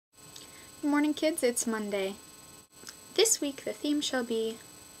Good morning, kids. It's Monday. This week the theme shall be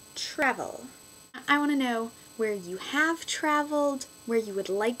travel. I want to know where you have traveled, where you would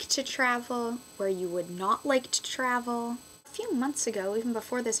like to travel, where you would not like to travel. A few months ago, even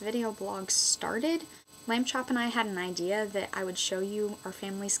before this video blog started, Lamb Chop and I had an idea that I would show you our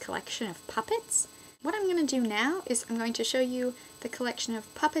family's collection of puppets. What I'm going to do now is I'm going to show you the collection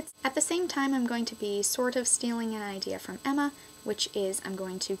of puppets. At the same time, I'm going to be sort of stealing an idea from Emma, which is I'm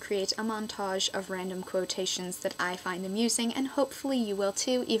going to create a montage of random quotations that I find amusing, and hopefully you will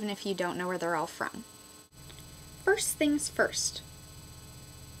too, even if you don't know where they're all from. First things first,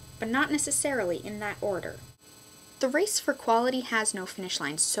 but not necessarily in that order. The race for quality has no finish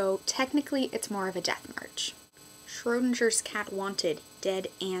line, so technically it's more of a death march. Schrodinger's cat wanted, dead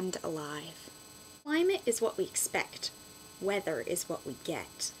and alive. Climate is what we expect. Weather is what we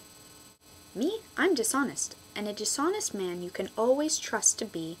get. Me, I'm dishonest, and a dishonest man you can always trust to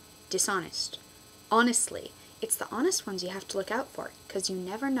be dishonest. Honestly, it's the honest ones you have to look out for, because you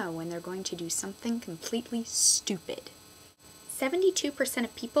never know when they're going to do something completely stupid. 72%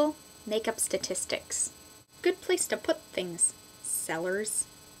 of people make up statistics. Good place to put things, sellers.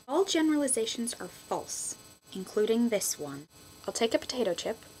 All generalizations are false, including this one. I'll take a potato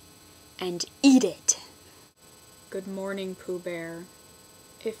chip and eat it. Good morning, Pooh Bear.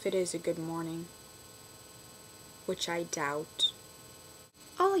 If it is a good morning. Which I doubt.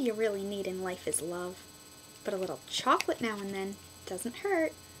 All you really need in life is love. But a little chocolate now and then doesn't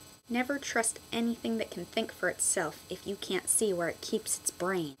hurt. Never trust anything that can think for itself if you can't see where it keeps its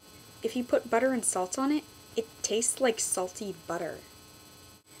brain. If you put butter and salt on it, it tastes like salty butter.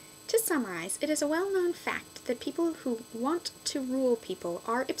 To summarize, it is a well-known fact that people who want to rule people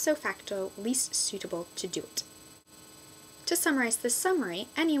are ipso facto least suitable to do it. To summarize the summary,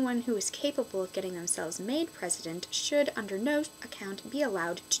 anyone who is capable of getting themselves made president should, under no account, be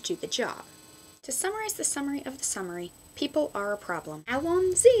allowed to do the job. To summarize the summary of the summary, people are a problem.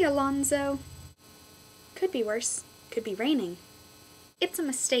 Alonzo! Could be worse. Could be raining. It's a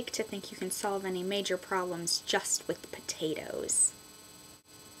mistake to think you can solve any major problems just with potatoes.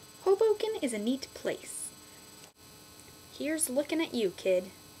 Hoboken is a neat place. Here's looking at you, kid.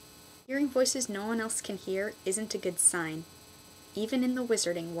 Hearing voices no one else can hear isn't a good sign, even in the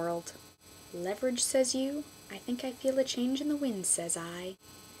wizarding world. Leverage, says you. I think I feel a change in the wind, says I.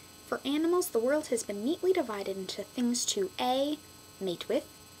 For animals, the world has been neatly divided into things to A, mate with,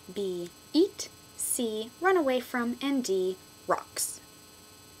 B, eat, C, run away from, and D, rocks.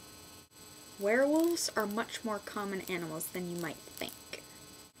 Werewolves are much more common animals than you might think.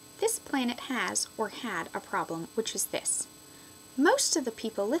 This planet has, or had, a problem, which is this. Most of the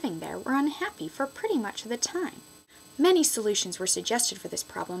people living there were unhappy for pretty much the time. Many solutions were suggested for this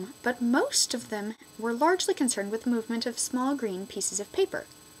problem, but most of them were largely concerned with the movement of small green pieces of paper.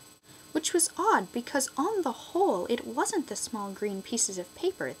 Which was odd, because on the whole, it wasn't the small green pieces of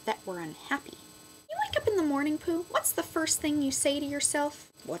paper that were unhappy. You wake up in the morning, Pooh. What's the first thing you say to yourself?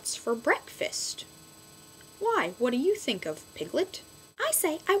 What's for breakfast? Why, what do you think of, Piglet? I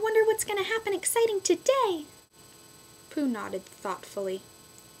say, I wonder what's going to happen exciting today. Pooh nodded thoughtfully.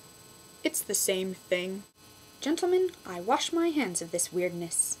 It's the same thing. Gentlemen, I wash my hands of this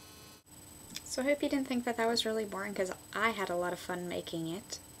weirdness. So I hope you didn't think that was really boring, because I had a lot of fun making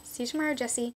it. See you tomorrow, Jessie.